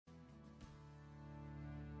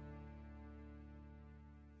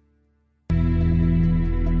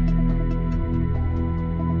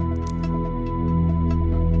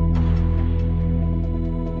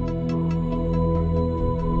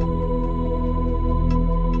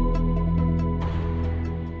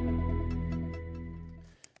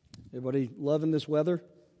Anybody loving this weather?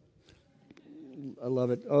 I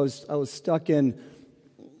love it. I was stuck in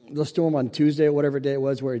the storm on Tuesday or whatever day it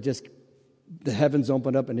was where the heavens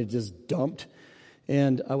opened up and it just dumped.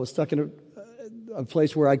 And I was stuck in a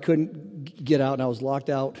place where I couldn't get out and I was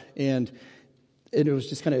locked out. And it was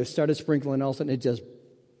just it started sprinkling and all of a sudden it just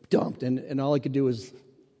dumped. And all I could do was,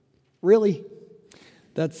 really?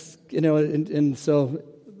 That's, and so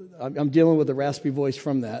I'm dealing with a raspy voice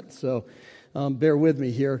from that. So bear with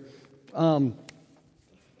me here.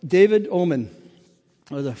 David Oman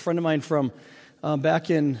was a friend of mine from back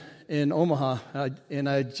in Omaha, and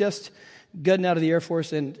I had just gotten out of the Air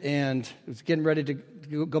Force and was getting ready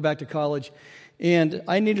to go back to college, and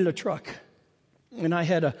I needed a truck, and I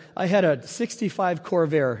had a 65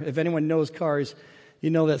 Corvair. If anyone knows cars, you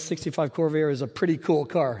know that 65 Corvair is a pretty cool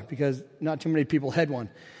car because not too many people had one,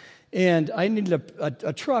 and I needed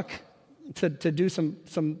a truck to do some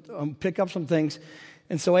pick up some things.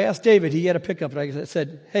 And so I asked David, he had a pickup, and I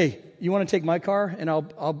said, hey, you want to take my car, and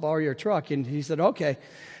I'll borrow your truck? And he said, okay.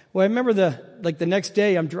 Well, I remember the next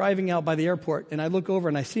day, I'm driving out by the airport, and I look over,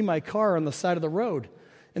 and I see my car on the side of the road.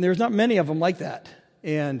 And there's not many of them like that.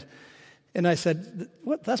 And I said,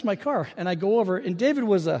 what? That's my car. And I go over, and David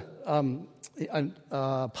was a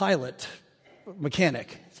pilot,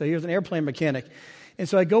 mechanic. So he was an airplane mechanic. And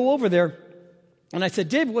so I go over there, and I said,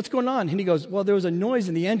 David, what's going on? And he goes, well, there was a noise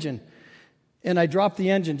in the engine. And I dropped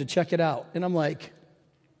the engine to check it out. And I'm like,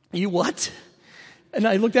 you what? And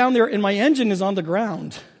I look down there, and my engine is on the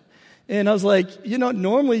ground. And I was like,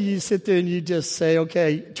 normally you sit there and you just say,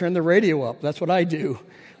 okay, turn the radio up. That's what I do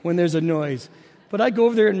when there's a noise. But I go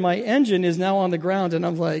over there, and my engine is now on the ground. And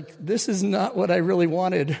I'm like, this is not what I really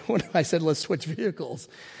wanted when I said, let's switch vehicles.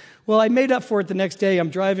 Well, I made up for it the next day.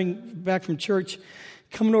 I'm driving back from church,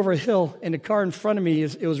 coming over a hill, and the car in front of me,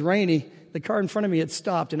 it was rainy. The car in front of me had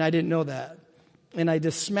stopped, and I didn't know that. And I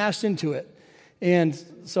just smashed into it. And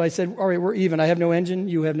so I said, all right, we're even. I have no engine.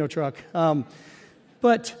 You have no truck.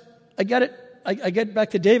 But I got it. I get back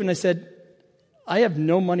to David, and I said, I have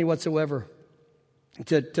no money whatsoever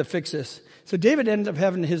to fix this. So David ended up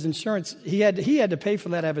having his insurance. He had to pay for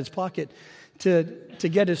that out of his pocket to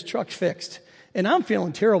get his truck fixed. And I'm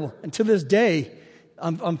feeling terrible. And to this day,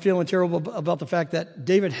 I'm feeling terrible about the fact that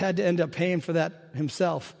David had to end up paying for that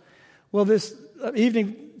himself. Well, this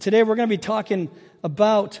evening, today, we're going to be talking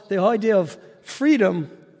about the whole idea of freedom,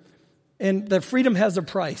 and that freedom has a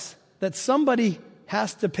price, that somebody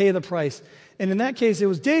has to pay the price. And in that case, it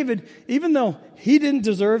was David. Even though he didn't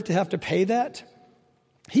deserve to have to pay that,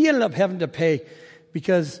 he ended up having to pay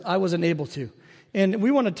because I wasn't able to. And we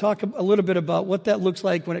want to talk a little bit about what that looks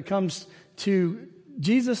like when it comes to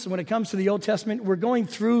Jesus, when it comes to the Old Testament. We're going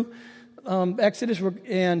through Exodus,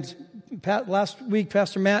 and last week,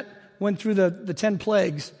 Pastor Matt went through the 10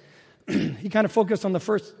 plagues. He kind of focused on the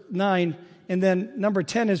first 9, and then number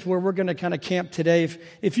 10 is where we're going to kind of camp today.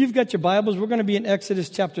 If you've got your Bibles, we're going to be in Exodus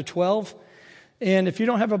chapter 12. And if you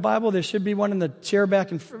don't have a Bible, there should be one in the chair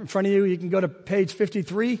back in front of you. You can go to page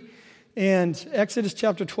 53 and Exodus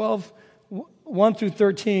chapter 12, 1 through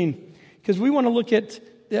 13. Because we want to look at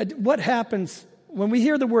what happens when we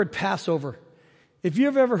hear the word Passover. If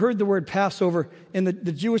you've ever heard the word Passover in the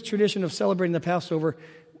Jewish tradition of celebrating the Passover,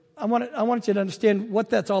 I want you to understand what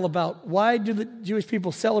that's all about. Why do the Jewish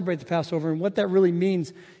people celebrate the Passover, and what that really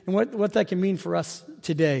means, and what that can mean for us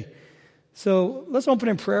today. So let's open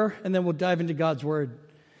in prayer, and then we'll dive into God's Word.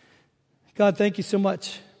 God, thank you so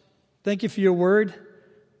much. Thank you for your Word.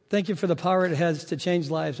 Thank you for the power it has to change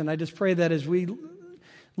lives. And I just pray that as we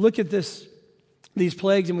look at these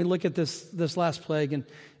plagues, and we look at this last plague,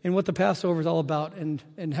 and what the Passover is all about,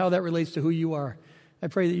 and how that relates to who you are, I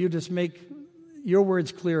pray that you just make your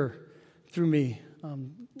words clear through me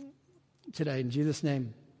today. In Jesus'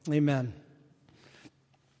 name, amen.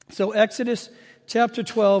 So Exodus chapter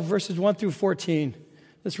 12, verses 1 through 14.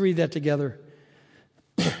 Let's read that together.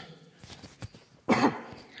 The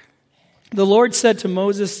Lord said to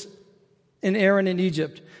Moses and Aaron in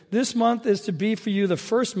Egypt, this month is to be for you the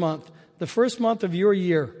first month of your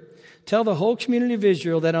year. Tell the whole community of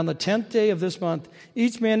Israel that on the 10th day of this month,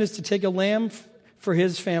 each man is to take a lamb for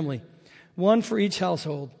his family, one for each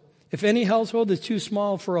household. If any household is too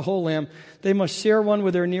small for a whole lamb, they must share one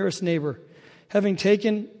with their nearest neighbor, having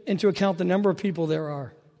taken into account the number of people there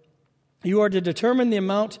are. You are to determine the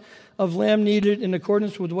amount of lamb needed in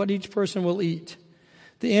accordance with what each person will eat.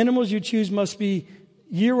 The animals you choose must be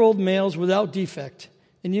year-old males without defect,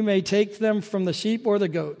 and you may take them from the sheep or the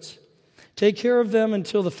goats. Take care of them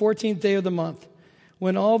until the 14th day of the month,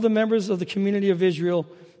 when all the members of the community of Israel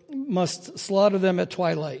must slaughter them at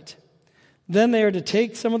twilight. Then they are to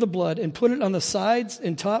take some of the blood and put it on the sides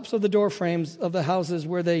and tops of the door frames of the houses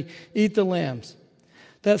where they eat the lambs.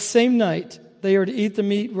 That same night they are to eat the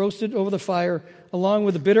meat roasted over the fire, along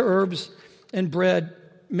with the bitter herbs and bread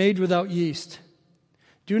made without yeast.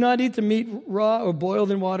 Do not eat the meat raw or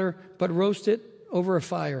boiled in water, but roast it over a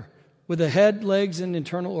fire, with the head, legs, and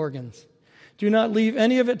internal organs. Do not leave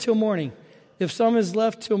any of it till morning. If some is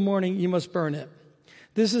left till morning, you must burn it.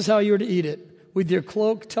 This is how you are to eat it, with your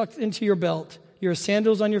cloak tucked into your belt, your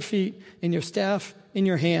sandals on your feet, and your staff in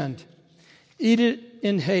your hand. Eat it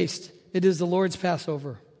in haste. It is the Lord's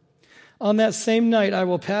Passover. On that same night I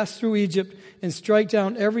will pass through Egypt and strike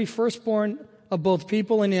down every firstborn of both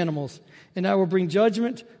people and animals, and I will bring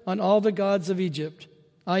judgment on all the gods of Egypt.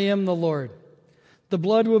 I am the Lord. The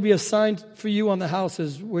blood will be a sign for you on the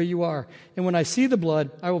houses where you are, and when I see the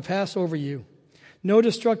blood, I will pass over you. No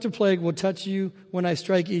destructive plague will touch you when I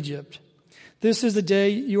strike Egypt. This is the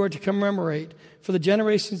day you are to commemorate. For the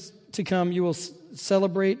generations to come, you will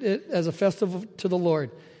celebrate it as a festival to the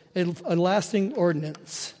Lord, a lasting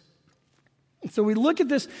ordinance. So we look at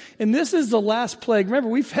this, and this is the last plague. Remember,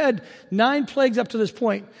 we've had 9 plagues up to this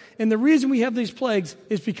point, and the reason we have these plagues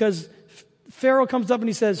is because Pharaoh comes up and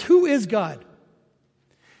he says, "Who is God?"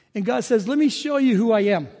 And God says, "Let me show you who I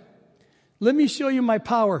am. Let me show you my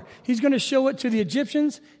power." He's going to show it to the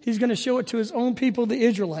Egyptians. He's going to show it to his own people, the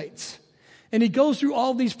Israelites. And he goes through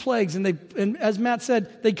all these plagues, and as Matt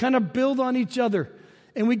said, they kind of build on each other.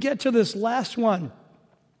 And we get to this last one.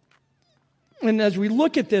 And as we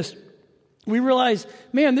look at this, we realize,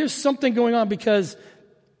 man, there's something going on, because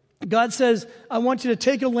God says, "I want you to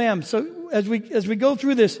take a lamb." So as we go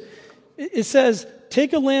through this, it says,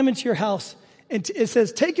 take a lamb into your house. And it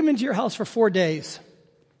says, take him into your house for 4 days.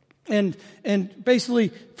 And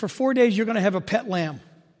basically, for 4 days, you're going to have a pet lamb.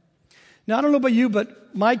 Now, I don't know about you,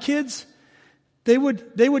 but my kids, they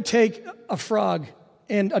would take a frog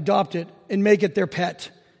and adopt it and make it their pet.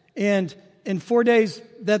 And in 4 days,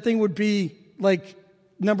 that thing would be like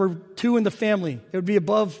number 2 in the family. It would be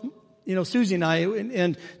above, Susie and I,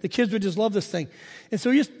 and the kids would just love this thing. And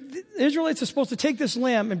so the Israelites are supposed to take this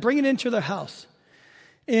lamb and bring it into their house.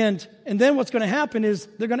 And then what's going to happen is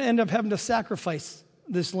they're going to end up having to sacrifice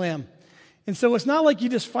this lamb. And so it's not like you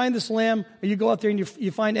just find this lamb, or you go out there and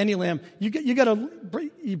you find any lamb.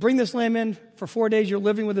 You bring this lamb in for 4 days. You're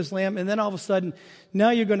living with this lamb, and then all of a sudden,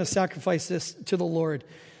 now you're going to sacrifice this to the Lord.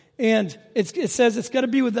 And it says it's got to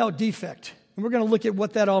be without defect. And we're going to look at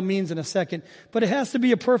what that all means in a second. But it has to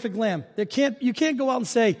be a perfect lamb. You can't go out and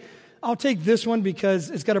say, "I'll take this one because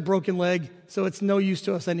it's got a broken leg, so it's no use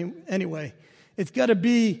to us anyway." It's got to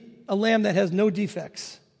be a lamb that has no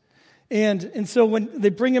defects. And so when they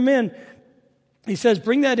bring him in, he says,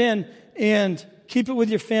 bring that in and keep it with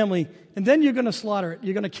your family. And then you're going to slaughter it.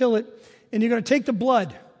 You're going to kill it. And you're going to take the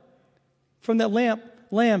blood from that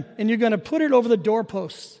lamb, and you're going to put it over the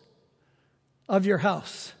doorposts of your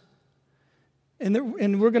house.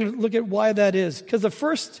 And we're going to look at why that is. Because the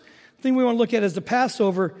first thing we want to look at is the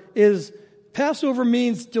Passover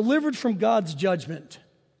means delivered from God's judgment.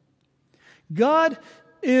 God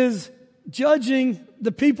is judging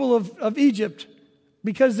the people of Egypt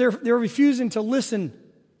because they're refusing to listen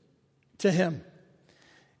to him.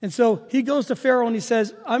 And so he goes to Pharaoh and he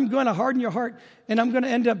says, "I'm going to harden your heart, and I'm going to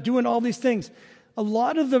end up doing all these things." A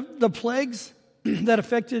lot of the plagues that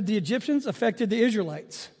affected the Egyptians affected the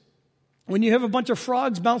Israelites. When you have a bunch of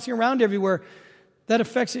frogs bouncing around everywhere, that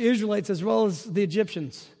affects the Israelites as well as the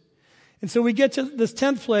Egyptians. And so we get to this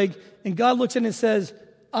 10th plague, and God looks in and says,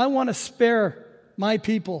 "I want to spare my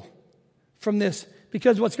people from this."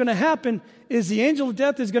 Because what's going to happen is the angel of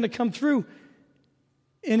death is going to come through,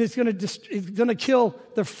 and it's going to kill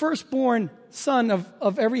the firstborn son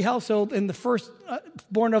of every household and the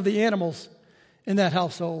firstborn of the animals in that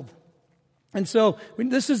household. And so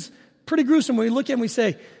this is pretty gruesome. When we look at it and we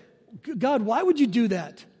say, "God, why would you do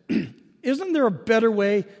that? Isn't there a better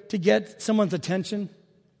way to get someone's attention?"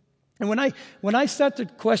 And when I start to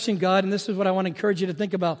question God, and this is what I want to encourage you to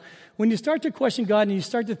think about, when you start to question God and you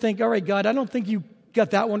start to think, "All right, God, I don't think you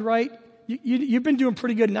got that one right. You've been doing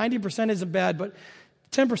pretty good. 90% isn't bad, but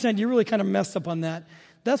 10% you really kind of messed up on that."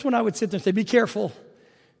 That's when I would sit there and say, be careful.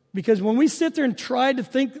 Because when we sit there and try to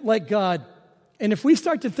think like God, and if we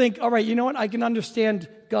start to think, "All right, you know what? I can understand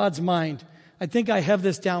God's mind. I think I have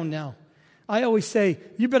this down now." I always say,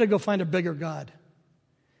 you better go find a bigger God.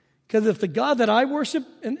 Because if the God that I worship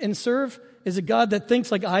and serve is a God that thinks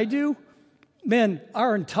like I do, man,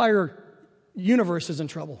 our entire universe is in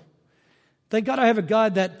trouble. Thank God I have a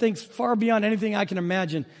God that thinks far beyond anything I can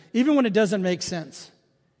imagine, even when it doesn't make sense.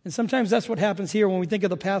 And sometimes that's what happens here when we think of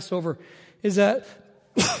the Passover, is that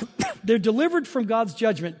they're delivered from God's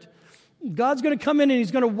judgment. God's going to come in and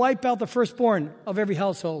he's going to wipe out the firstborn of every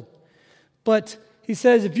household. But he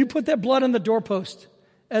says, if you put that blood on the doorpost,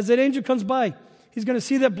 as that angel comes by, he's going to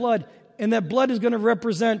see that blood, and that blood is going to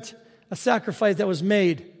represent a sacrifice that was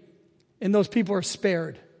made, and those people are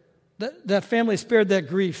spared. That family is spared that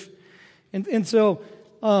grief. And so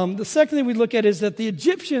the second thing we look at is that the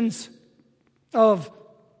Egyptians of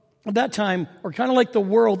that time are kind of like the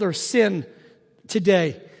world or sin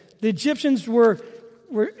today. The Egyptians were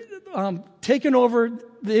taken over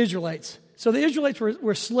the Israelites. So the Israelites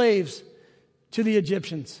were slaves to the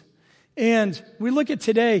Egyptians. And we look at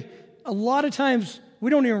today, a lot of times we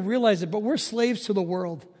don't even realize it, but we're slaves to the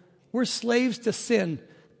world. We're slaves to sin.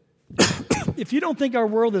 If you don't think our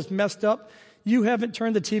world is messed up, you haven't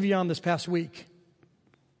turned the TV on this past week.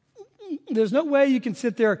 There's no way you can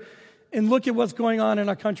sit there and look at what's going on in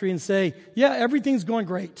our country and say, yeah, everything's going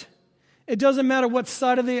great. It doesn't matter what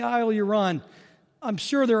side of the aisle you're on. I'm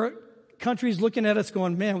sure there are countries looking at us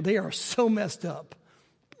going, man, they are so messed up.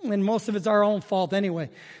 And most of it's our own fault anyway.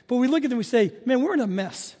 But we look at them and we say, man, we're in a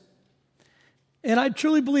mess. And I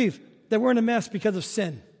truly believe that we're in a mess because of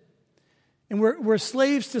sin. And we're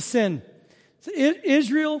slaves to sin. So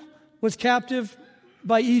Israel was captive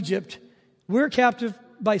by Egypt. We're captive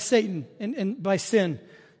by Satan and by sin.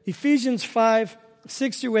 Ephesians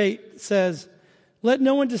 5:6-8 says, let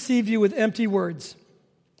no one deceive you with empty words.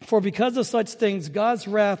 For because of such things, God's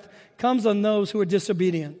wrath comes on those who are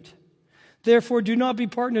disobedient. Therefore, do not be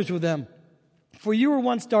partners with them. For you were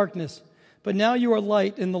once darkness, but now you are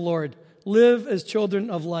light in the Lord. Live as children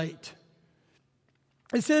of light.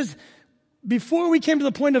 It says, before we came to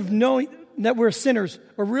the point of knowing that we're sinners,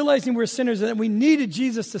 or realizing we're sinners and that we needed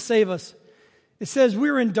Jesus to save us, it says we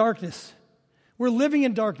were in darkness. We're living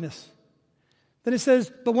in darkness. Then it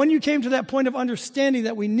says, but when you came to that point of understanding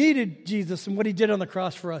that we needed Jesus and what he did on the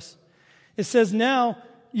cross for us, it says now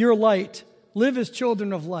you're light. Live as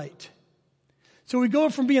children of light. So we go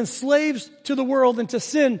from being slaves to the world and to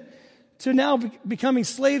sin to now becoming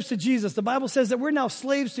slaves to Jesus. The Bible says that we're now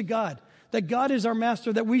slaves to God, that God is our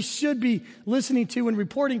master, that we should be listening to and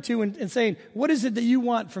reporting to and saying, what is it that you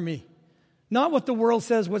want from me? Not what the world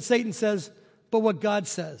says, what Satan says, but what God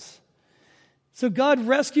says. So God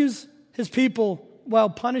rescues his people while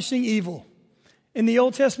punishing evil. In the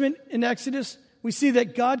Old Testament, in Exodus, we see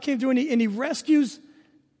that God came through and he rescues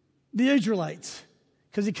the Israelites.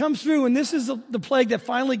 Because he comes through, and this is the plague that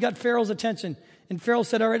finally got Pharaoh's attention. And Pharaoh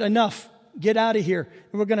said, all right, enough. Get out of here.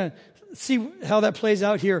 And we're going to see how that plays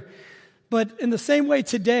out here. But in the same way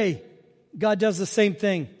today, God does the same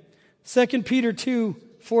thing. 2 Peter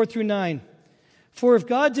 2:4-9. For if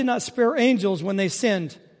God did not spare angels when they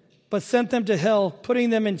sinned, but sent them to hell, putting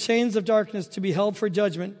them in chains of darkness to be held for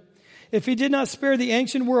judgment, if he did not spare the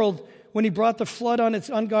ancient world when he brought the flood on its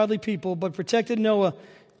ungodly people, but protected Noah,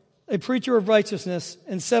 a preacher of righteousness,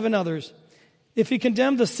 and 7 others, if he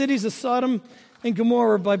condemned the cities of Sodom and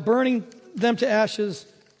Gomorrah by burning them to ashes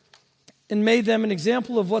and made them an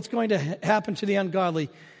example of what's going to happen to the ungodly,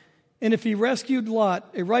 and if he rescued Lot,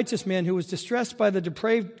 a righteous man who was distressed by the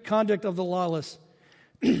depraved conduct of the lawless,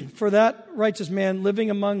 for that righteous man living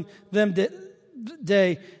among them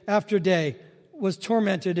day after day was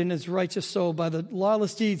tormented in his righteous soul by the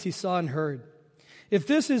lawless deeds he saw and heard. If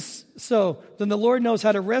this is so, then the Lord knows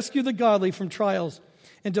how to rescue the godly from trials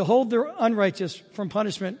and to hold the unrighteous from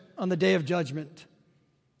punishment on the day of judgment.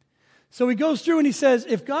 So he goes through and he says,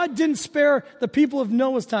 if God didn't spare the people of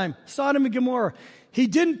Noah's time, Sodom and Gomorrah, he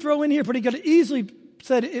didn't throw in here, but he could have easily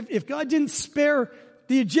said, if God didn't spare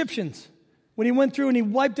the Egyptians when he went through and he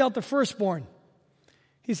wiped out the firstborn,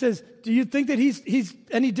 he says, do you think that he's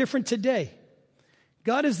any different today?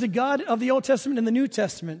 God is the God of the Old Testament and the New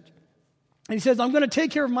Testament. And he says, I'm going to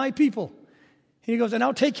take care of my people. And he goes, and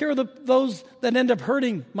I'll take care of those that end up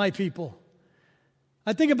hurting my people.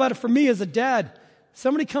 I think about it for me as a dad.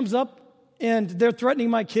 Somebody comes up and they're threatening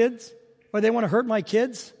my kids or they want to hurt my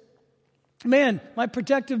kids. Man, my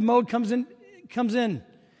protective mode comes in,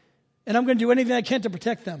 and I'm going to do anything I can to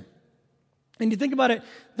protect them. And you think about it,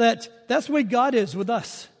 that's the way God is with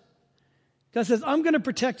us. God says, I'm going to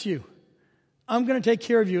protect you. I'm going to take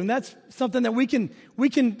care of you. And that's something that we can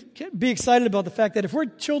be excited about, the fact that if we're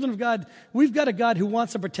children of God, we've got a God who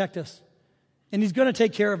wants to protect us. And he's going to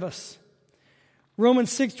take care of us. Romans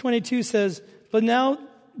 6:22 says, but now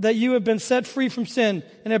that you have been set free from sin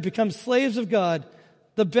and have become slaves of God,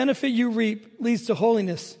 the benefit you reap leads to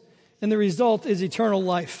holiness, and the result is eternal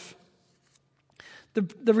life.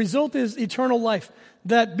 The result is eternal life,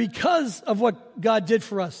 that because of what God did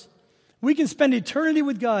for us, we can spend eternity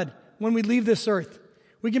with God when we leave this earth.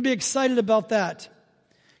 We can be excited about that.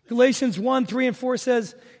 Galatians 1:3-4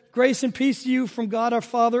 says, Grace and peace to you from God our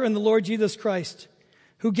Father and the Lord Jesus Christ,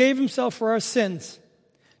 who gave himself for our sins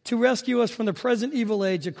to rescue us from the present evil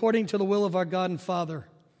age according to the will of our God and Father.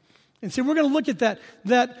 And so we're going to look at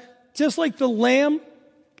that just like the lamb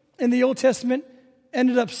in the Old Testament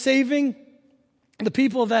ended up saving the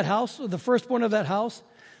people of that house, or the firstborn of that house,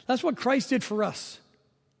 that's what Christ did for us.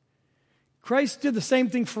 Christ did the same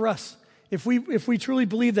thing for us, if we truly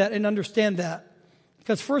believe that and understand that.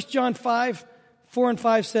 Because 1 John 5, 4 and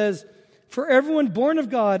 5 says, "For everyone born of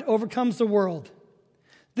God overcomes the world.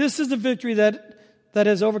 This is the victory that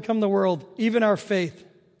has overcome the world, even our faith.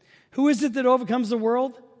 Who is it that overcomes the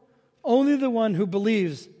world? Only the one who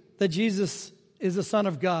believes that Jesus is the Son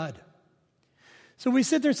of God." So we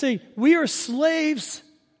sit there and say, we are slaves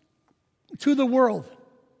to the world.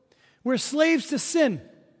 We're slaves to sin.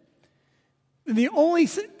 And the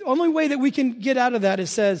only way that we can get out of that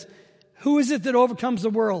is says, who is it that overcomes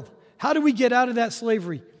the world? How do we get out of that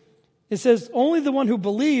slavery? It says, only the one who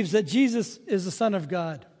believes that Jesus is the Son of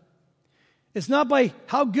God. It's not by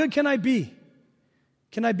how good can I be?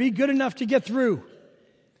 Can I be good enough to get through?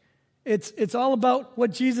 It's all about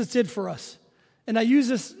what Jesus did for us. And I use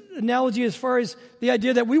this analogy as far as the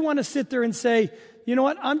idea that we want to sit there and say, you know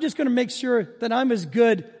what, I'm just going to make sure that I'm as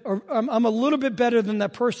good or I'm a little bit better than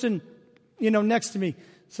that person, next to me.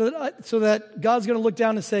 So that God's going to look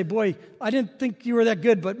down and say, boy, I didn't think you were that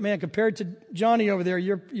good, but man, compared to Johnny over there,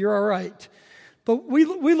 you're all right. But we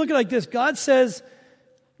look at it like this. God says,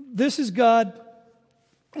 this is God.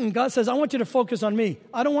 And God says, I want you to focus on me.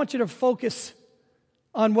 I don't want you to focus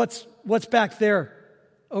on what's back there,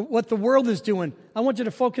 or what the world is doing. I want you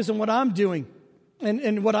to focus on what I'm doing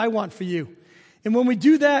and what I want for you. And when we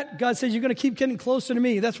do that, God says, you're going to keep getting closer to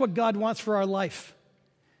me. That's what God wants for our life.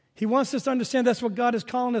 He wants us to understand that's what God is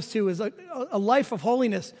calling us to, is a life of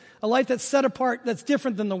holiness, a life that's set apart, that's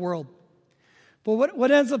different than the world. But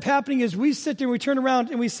what ends up happening is we sit there, we turn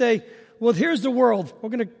around and we say, well, here's the world.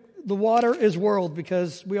 The water is world,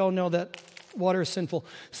 because we all know that water is sinful.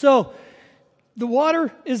 So the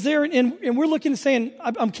water is there, and we're looking and saying,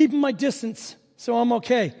 I'm keeping my distance, so I'm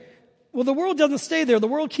okay. Well, the world doesn't stay there. The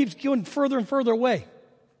world keeps going further and further away.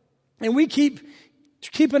 And we keep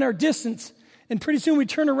keeping our distance, and pretty soon we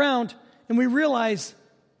turn around and we realize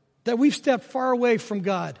that we've stepped far away from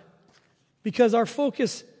God, because our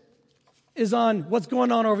focus is on what's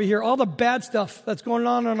going on over here, all the bad stuff that's going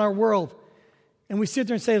on in our world. And we sit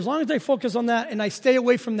there and say, as long as I focus on that and I stay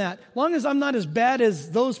away from that, as long as I'm not as bad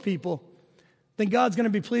as those people, then God's going to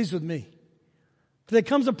be pleased with me. But there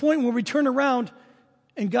comes a point where we turn around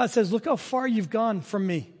and God says, look how far you've gone from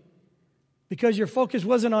me. Because your focus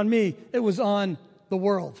wasn't on me, it was on the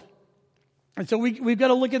world. And so we've got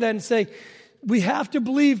to look at that and say, we have to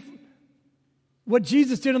believe what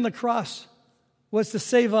Jesus did on the cross was to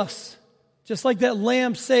save us. Just like that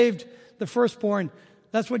lamb saved the firstborn,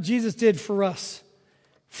 that's what Jesus did for us.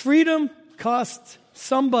 Freedom costs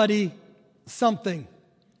somebody something.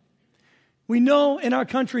 We know in our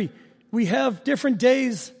country we have different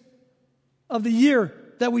days of the year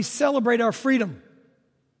that we celebrate our freedom.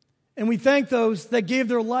 And we thank those that gave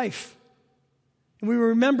their life. And we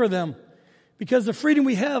remember them, because the freedom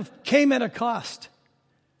we have came at a cost.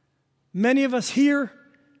 Many of us here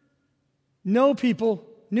know people,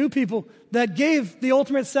 new people, that gave the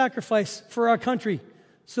ultimate sacrifice for our country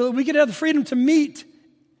so that we could have the freedom to meet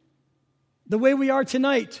the way we are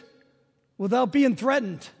tonight without being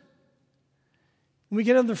threatened. We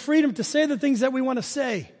could have the freedom to say the things that we want to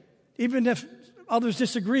say, even if others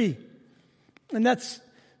disagree. And that's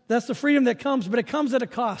the freedom that comes, but it comes at a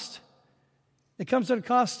cost. It comes at a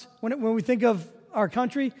cost when we think of our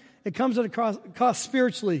country. It comes at a cost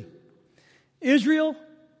spiritually. Israel,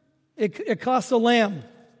 it costs a lamb.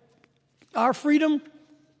 Our freedom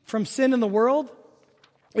from sin in the world,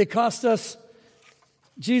 it cost us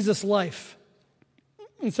Jesus' life.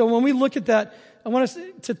 And so when we look at that, I want us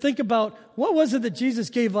to think about, what was it that Jesus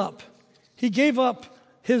gave up? He gave up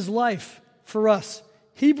his life for us.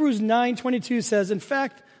 Hebrews 9:22 says, in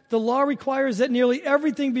fact, the law requires that nearly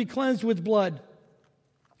everything be cleansed with blood.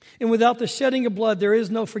 And without the shedding of blood, there is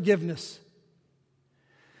no forgiveness.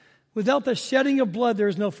 Without the shedding of blood, there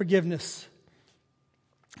is no forgiveness.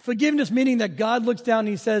 Forgiveness meaning that God looks down and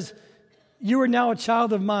he says, you are now a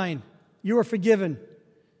child of mine. You are forgiven.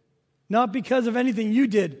 Not because of anything you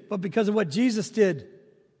did, but because of what Jesus did.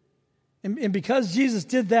 And because Jesus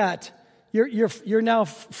did that, you're now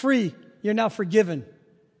free. You're now forgiven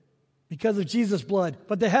because of Jesus' blood.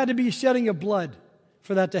 But there had to be a shedding of blood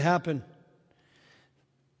for that to happen.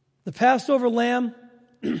 The Passover lamb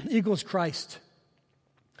equals Christ.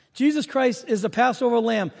 Jesus Christ is the Passover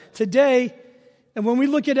lamb. Today, And when we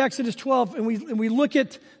look at Exodus 12 and we look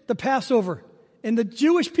at the Passover, and the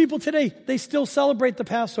Jewish people today, they still celebrate the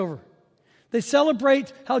Passover. They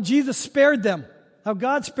celebrate how Jesus spared them, how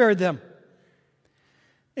God spared them.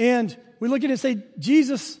 And we look at it and say,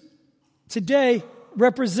 Jesus today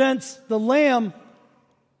represents the Lamb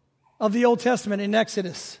of the Old Testament in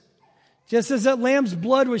Exodus. Just as that lamb's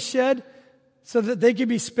blood was shed so that they could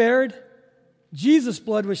be spared, Jesus'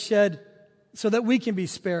 blood was shed so that we can be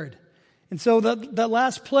spared. And so that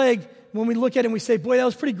last plague, when we look at it and we say, boy, that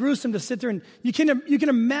was pretty gruesome to sit there and you can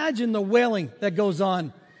imagine the wailing that goes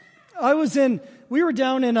on. We were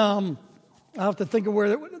down in, I'll have to think of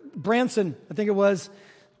where, Branson, I think it was,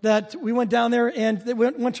 that we went down there and we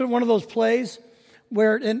went to one of those plays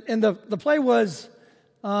where, and the play was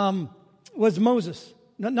Moses.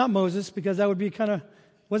 Not Moses, because that would be kind of,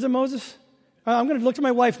 was it Moses? I'm going to look to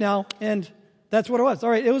my wife now, and that's what it was. All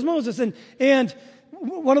right, it was Moses. And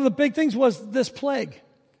one of the big things was this plague.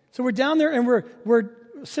 So we're down there and we're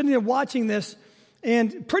sitting there watching this,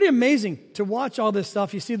 and pretty amazing to watch all this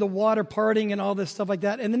stuff. You see the water parting and all this stuff like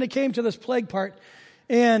that. And then it came to this plague part.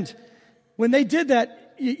 And when they did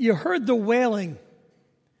that, you heard the wailing.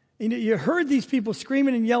 You heard these people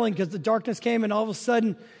screaming and yelling because the darkness came, and all of a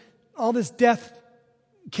sudden, all this death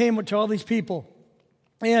came to all these people.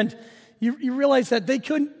 And you realize that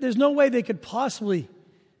there's no way they could possibly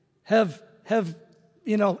have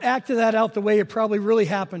acted that out the way it probably really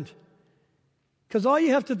happened. Because all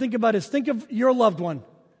you have to think about is think of your loved one.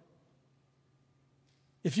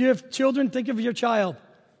 If you have children, think of your child.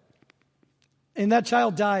 And that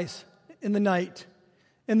child dies in the night.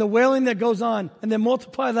 And the wailing that goes on. And then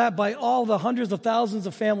multiply that by all the hundreds of thousands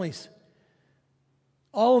of families.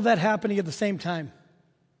 All of that happening at the same time.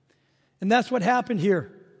 And that's what happened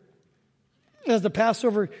here. As the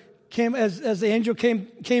Passover came, as the angel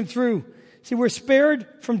came through. See, we're spared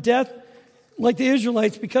from death like the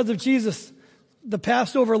Israelites because of Jesus, the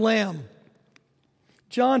Passover lamb.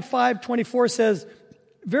 John 5:24 says,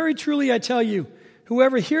 very truly I tell you,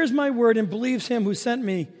 whoever hears my word and believes him who sent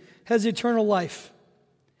me has eternal life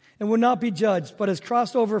and will not be judged, but has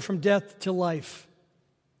crossed over from death to life.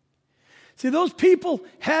 See, those people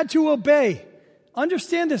had to obey.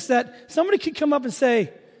 Understand this, that somebody could come up and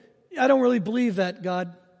say, I don't really believe that,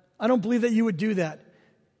 God. I don't believe that you would do that.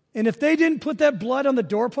 And if they didn't put that blood on the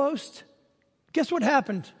doorpost, guess what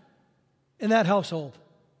happened in that household?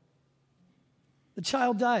 The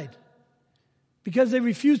child died because they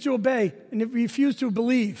refused to obey and they refused to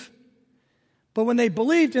believe. But when they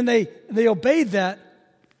believed and they obeyed that,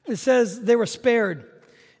 it says they were spared.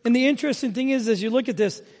 And the interesting thing is, as you look at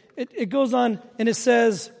this, it goes on and it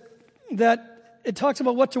says that it talks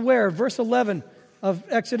about what to wear. Verse 11 of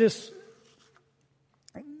Exodus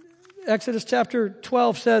chapter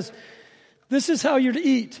 12 says, this is how you're to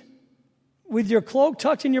eat. With your cloak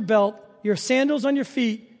tucked in your belt, your sandals on your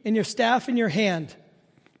feet, and your staff in your hand.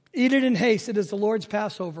 Eat it in haste. It is the Lord's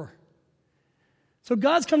Passover. So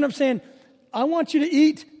God's coming up saying, I want you to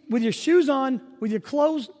eat with your shoes on, with your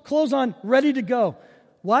clothes on, ready to go.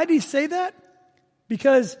 Why did he say that?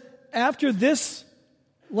 Because after this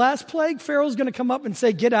last plague, Pharaoh's going to come up and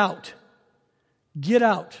say, get out. Get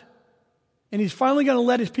out. And he's finally going to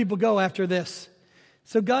let his people go after this.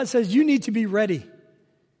 So God says, you need to be ready.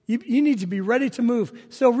 You need to be ready to move.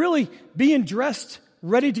 So really, being dressed,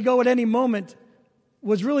 ready to go at any moment,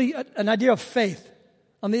 was really an idea of faith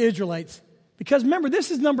on the Israelites. Because remember,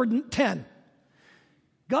 this is number 10.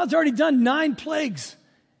 God's already done 9 plagues.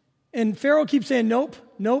 And Pharaoh keeps saying, nope,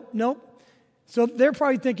 nope, nope. So they're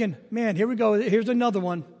probably thinking, man, here we go. Here's another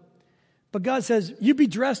one. But God says, you be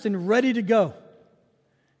dressed and ready to go.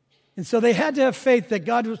 And so they had to have faith that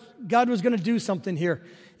God was going to do something here.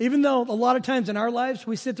 Even though a lot of times in our lives,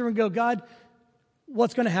 we sit there and go, God,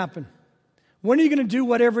 what's going to happen? When are you going to do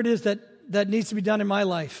whatever it is that needs to be done in my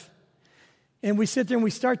life? And we sit there and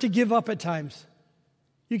we start to give up at times.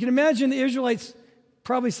 You can imagine the Israelites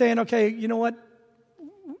probably saying, okay, you know what?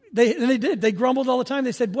 They did. They grumbled all the time.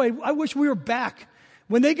 They said, boy, I wish we were back.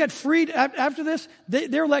 When they got freed after this,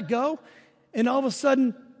 they're let go. And all of a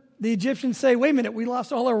sudden, the Egyptians say, wait a minute, we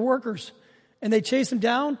lost all our workers. And they chase them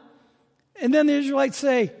down. And then the Israelites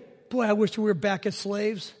say, boy, I wish we were back as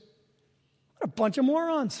slaves. What a bunch of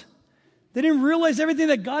morons. They didn't realize everything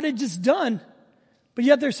that God had just done. But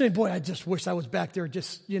yet they're saying, boy, I just wish I was back there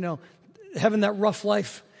just, having that rough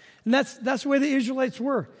life. And that's the way the Israelites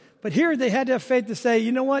were. But here they had to have faith to say,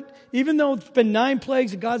 you know what? Even though it's been 9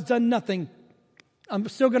 plagues and God's done nothing, I'm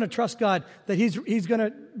still going to trust God that He's going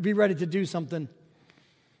to be ready to do something.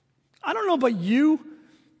 I don't know about you,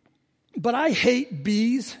 but I hate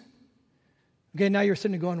bees. Okay, now you're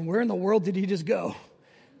sitting there going, where in the world did he just go?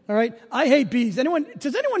 All All right? I hate bees.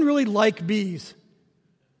 Does anyone really like bees?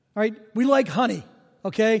 All right? We like honey,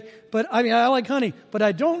 okay? But I like honey, but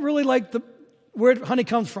I don't really like where honey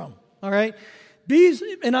comes from. All right? Bees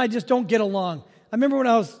and I just don't get along. I remember when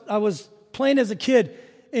I was playing as a kid,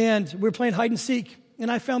 and we were playing hide and seek,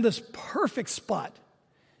 and I found this perfect spot.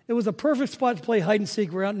 It was a perfect spot to play hide and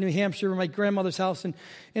seek. We're out in New Hampshire, my grandmother's house, and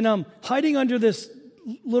I'm hiding under this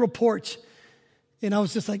little porch. And I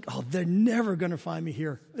was just like, oh, they're never going to find me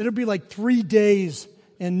here. It'll be like 3 days,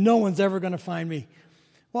 and no one's ever going to find me.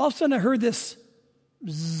 Well, all of a sudden I heard this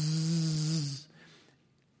zzz.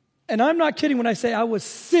 And I'm not kidding when I say I was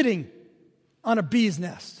sitting on a bee's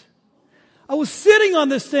nest. I was sitting on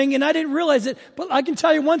this thing, and I didn't realize it. But I can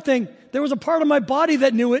tell you one thing. There was a part of my body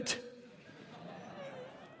that knew it.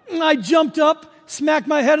 And I jumped up, smacked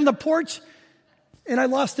my head on the porch, and I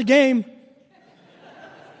lost the game.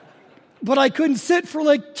 But I couldn't sit for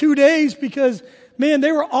like 2 days because, man,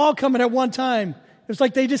 they were all coming at one time. It was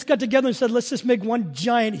like they just got together and said, let's just make one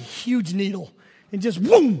giant, huge needle. And just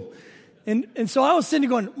boom. And so I was sitting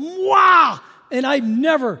there going, wow. And I've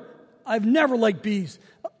never liked bees.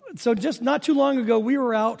 So just not too long ago, we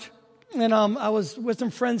were out, and I was with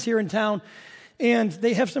some friends here in town, and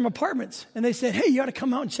they have some apartments. And they said, hey, you got to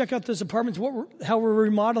come out and check out those apartments, how we're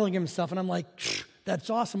remodeling them and stuff. And I'm like,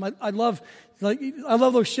 that's awesome. I love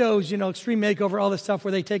those shows, Extreme Makeover, all this stuff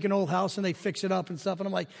where they take an old house and they fix it up and stuff. And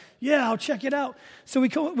I'm like, yeah, I'll check it out. So we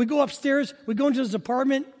go upstairs, we go into this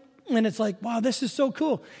apartment, and it's like, wow, this is so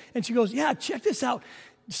cool. And she goes, yeah, check this out.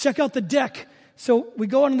 Check out the deck. So we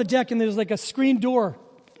go on the deck, and there's like a screen door.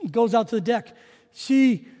 It goes out to the deck.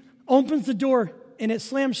 She opens the door, and it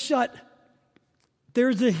slams shut.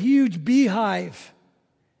 There's a huge beehive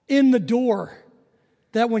in the door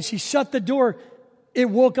that when she shut the door, it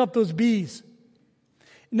woke up those bees.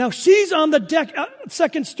 Now she's on the deck,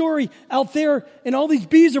 second story out there, and all these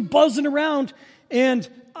bees are buzzing around. And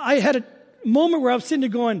I had a moment where I was sitting there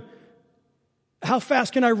going, how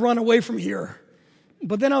fast can I run away from here?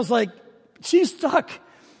 But then I was like, she's stuck.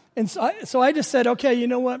 And so I just said, okay, you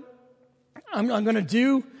know what? I'm going to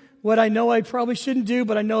do what I know I probably shouldn't do,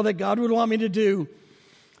 but I know that God would want me to do.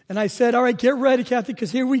 And I said, all right, get ready, Kathy,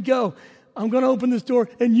 because here we go. I'm going to open this door,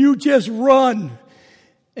 and you just run.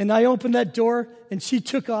 And I opened that door, and she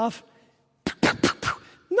took off. I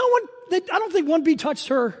don't think one bee touched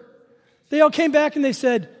her. They all came back, and they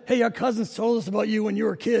said, hey, our cousins told us about you when you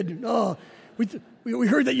were a kid. Oh, we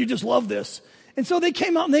heard that you just love this. And so they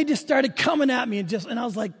came out, and they just started coming at me, and I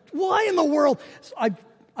was like, why in the world? So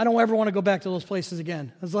I don't ever want to go back to those places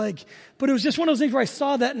again. I was like, but it was just one of those things where I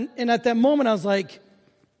saw that, and at that moment, I was like,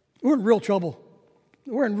 we're in real trouble.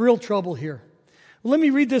 We're in real trouble here. Well, let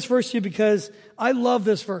me read this verse to you because I love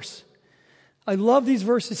this verse. I love these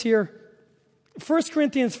verses here. 1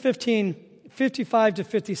 Corinthians 15, 55 to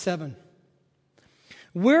 57.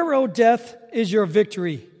 Where, O death, is your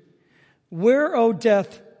victory? Where, O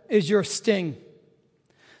death, is your sting?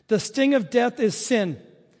 The sting of death is sin,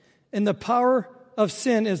 and the power of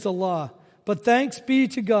sin is the law. But thanks be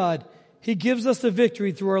to God, He gives us the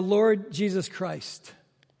victory through our Lord Jesus Christ.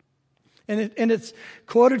 And it's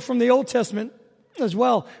quoted from the Old Testament as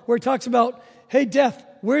well, where it talks about, hey, death,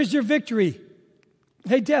 where's your victory?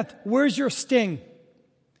 Hey, death, where's your sting?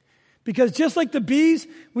 Because just like the bees,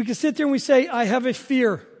 we can sit there and we say, I have a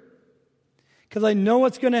fear because I know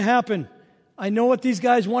what's going to happen. I know what these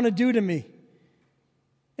guys want to do to me.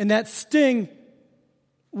 And that sting,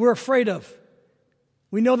 we're afraid of.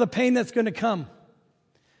 We know the pain that's going to come.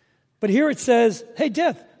 But here it says, hey,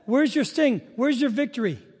 death, where's your sting? Where's your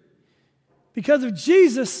victory? Because of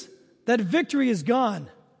Jesus, that victory is gone.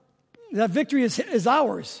 That victory is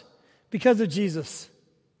ours because of Jesus.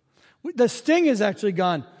 The sting is actually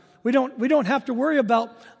gone. We don't have to worry about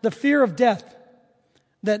the fear of death,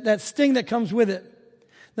 that sting that comes with it.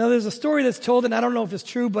 Now, there's a story that's told, and I don't know if it's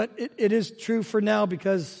true, but it is true for now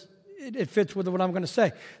because it fits with what I'm going to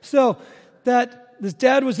say. So, that this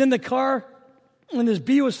dad was in the car, and this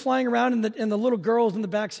bee was flying around, and the little girls in the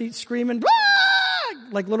back seat screaming,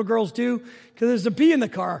 like little girls do, because there's a bee in the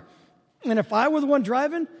car. And if I were the one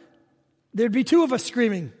driving, there'd be two of us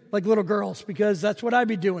screaming like little girls, because that's what I'd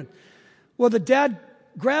be doing. Well, the dad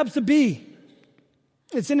grabs the bee.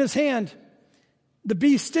 It's in his hand. The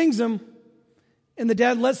bee stings him, and the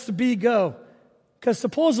dad lets the bee go, because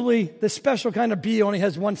supposedly this special kind of bee only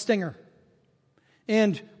has one stinger.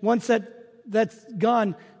 And once that's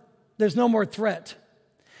gone, there's no more threat.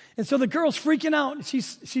 And so the girl's freaking out.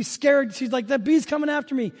 She's scared. She's like, that bee's coming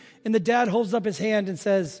after me. And the dad holds up his hand and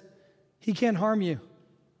says, he can't harm you.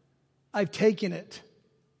 I've taken it.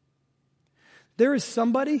 There is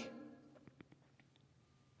somebody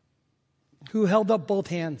who held up both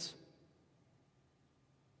hands.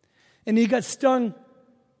 And he got stung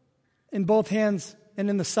in both hands and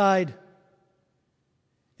in the side.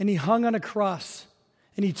 And he hung on a cross.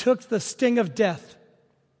 And he took the sting of death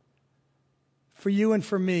for you and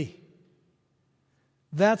for me.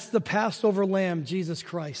 That's the Passover lamb, Jesus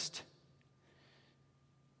Christ.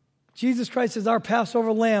 Jesus Christ is our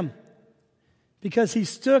Passover lamb because he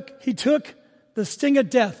took the sting of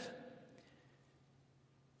death.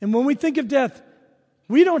 And when we think of death,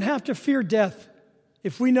 we don't have to fear death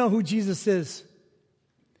if we know who Jesus is.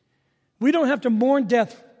 We don't have to mourn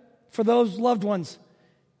death for those loved ones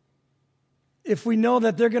if we know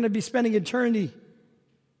that they're going to be spending eternity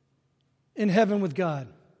in heaven with God.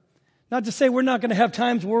 Not to say we're not going to have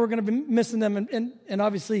times where we're going to be missing them and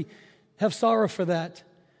obviously have sorrow for that.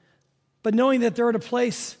 But knowing that they're at a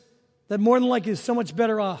place that more than likely is so much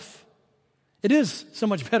better off. It is so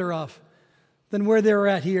much better off than where they're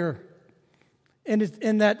at here. And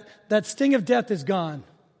that sting of death is gone.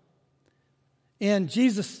 And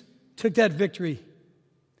Jesus took that victory.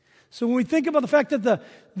 So when we think about the fact that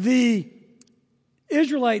the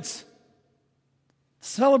Israelites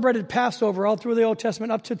celebrated Passover all through the Old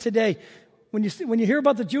Testament up to today, when you hear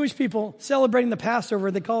about the Jewish people celebrating the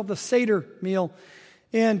Passover, they call it the Seder meal.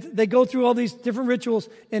 And they go through all these different rituals.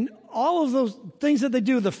 And all of those things that they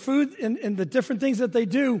do, the food and the different things that they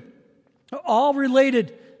do, are all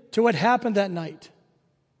related to what happened that night.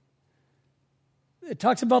 It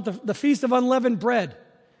talks about the Feast of Unleavened Bread.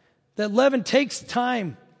 That leaven takes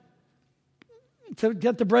time to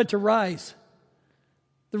get the bread to rise.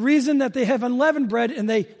 The reason that they have unleavened bread and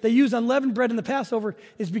they use unleavened bread in the Passover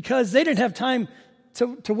is because they didn't have time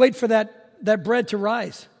to wait for that bread to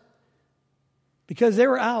rise. Because they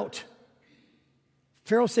were out.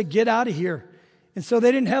 Pharaoh said, get out of here. And so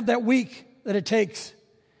they didn't have that week that it takes.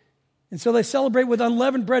 And so they celebrate with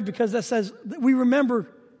unleavened bread because that says that we remember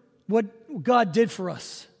what God did for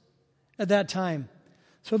us at that time.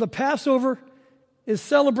 So the Passover is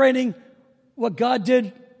celebrating what God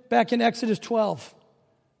did back in Exodus 12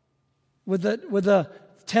 with the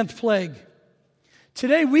 10th plague.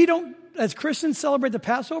 Today we don't, as Christians, celebrate the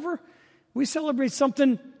Passover. We celebrate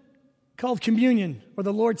something called communion or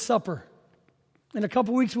the Lord's Supper. In a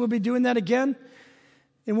couple weeks we'll be doing that again.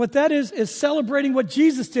 And what that is celebrating what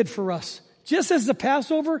Jesus did for us. Just as the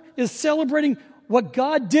Passover is celebrating what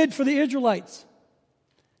God did for the Israelites.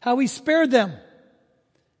 How he spared them.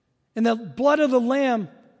 And the blood of the Lamb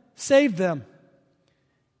saved them.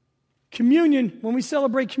 Communion, when we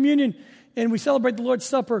celebrate communion and we celebrate the Lord's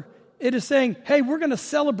Supper, it is saying, hey, we're going to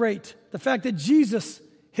celebrate the fact that Jesus,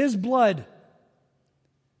 his blood,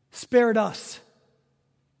 spared us.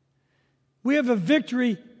 We have a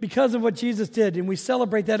victory because of what Jesus did, and we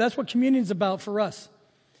celebrate that. That's what communion is about for us.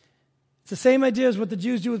 It's the same idea as what the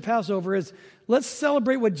Jews do with Passover is, let's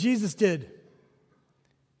celebrate what Jesus did.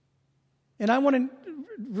 And I want to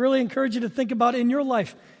really encourage you to think about in your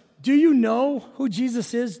life, do you know who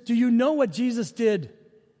Jesus is? Do you know what Jesus did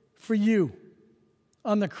for you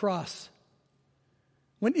on the cross?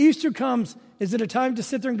 When Easter comes, is it a time to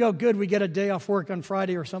sit there and go, good, we get a day off work on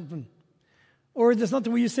Friday or something? Or is there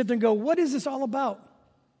something where you sit there and go, what is this all about?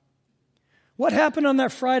 What happened on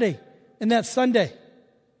that Friday and that Sunday?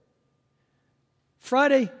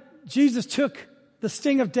 Friday, Jesus took the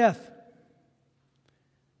sting of death.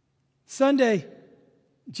 Sunday,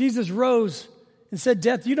 Jesus rose and said,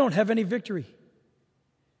 death, you don't have any victory.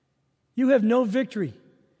 You have no victory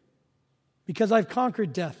because I've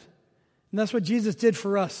conquered death. And that's what Jesus did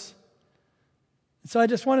for us. So I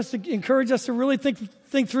just want us to encourage us to really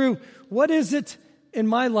think through, what is it in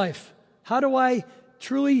my life? How do I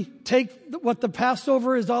truly take what the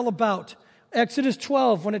Passover is all about? Exodus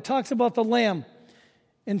 12, when it talks about the lamb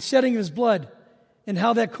and shedding his blood, and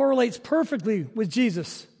how that correlates perfectly with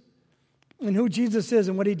Jesus and who Jesus is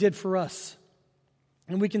and what he did for us.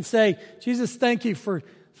 And we can say, Jesus, thank you for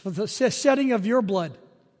the shedding of your blood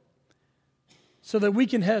so that we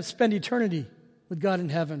can spend eternity with God in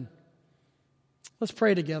heaven. Let's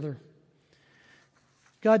pray together.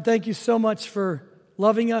 God, thank you so much for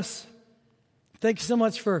loving us. Thank you so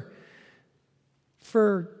much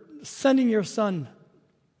for sending your Son,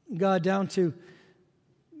 God, down to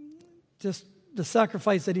just the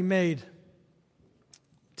sacrifice that he made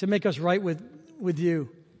to make us right with you.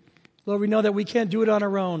 Lord, we know that we can't do it on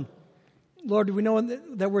our own. Lord, we know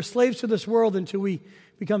that we're slaves to this world until we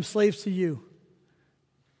become slaves to you.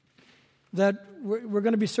 That we're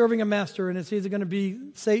going to be serving a master, and it's either going to be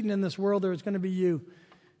Satan in this world or it's going to be you.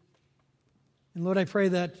 And Lord, I pray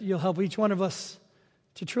that you'll help each one of us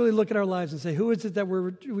to truly look at our lives and say, who is it that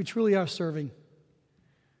we truly are serving?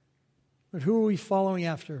 But who are we following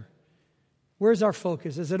after? Where's our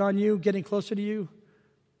focus? Is it on you, getting closer to you?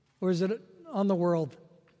 Or is it on the world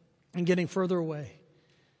and getting further away?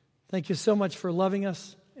 Thank you so much for loving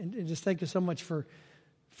us. And just thank you so much for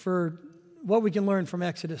what we can learn from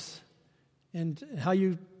Exodus and how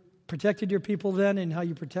you protected your people then and how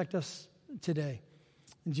you protect us today.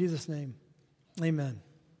 In Jesus' name, amen.